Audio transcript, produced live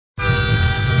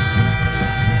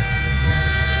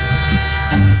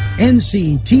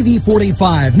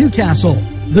NCTV45 Newcastle,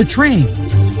 The Train.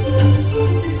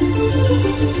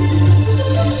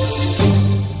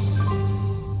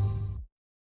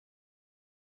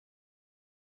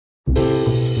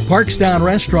 Parkstown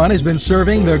Restaurant has been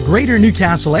serving the greater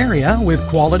Newcastle area with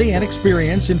quality and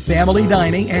experience in family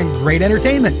dining and great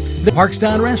entertainment. The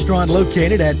Parkstown Restaurant,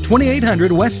 located at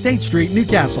 2800 West State Street,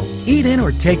 Newcastle. Eat in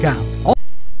or take out.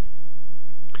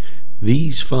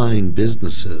 These fine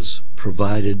businesses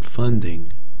provided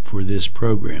funding for this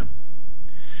program.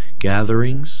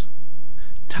 Gatherings,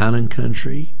 Town and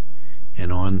Country,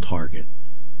 and On Target.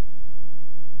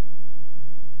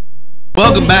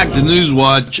 Welcome back to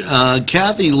NewsWatch.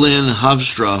 Kathy Lynn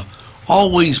Hufstra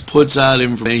always puts out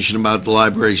information about the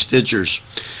library Stichers.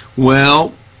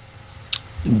 Well,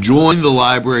 join the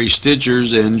library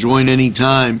Stichers and join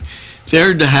anytime.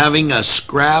 They're having a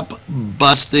scrap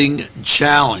busting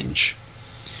challenge.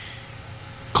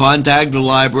 Contact the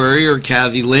library or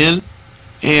Kathy Lynn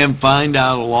and find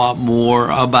out a lot more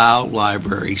about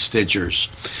library Stichers.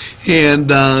 And,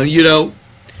 you know,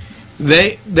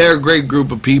 they're a great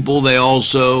group of people. They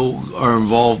also are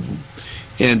involved,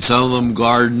 and some of them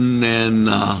garden, and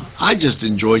I just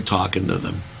enjoy talking to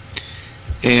them.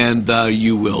 And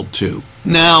you will too.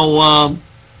 Now,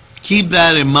 keep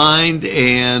that in mind,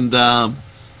 and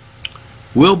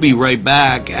we'll be right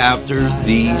back after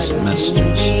these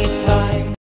messages.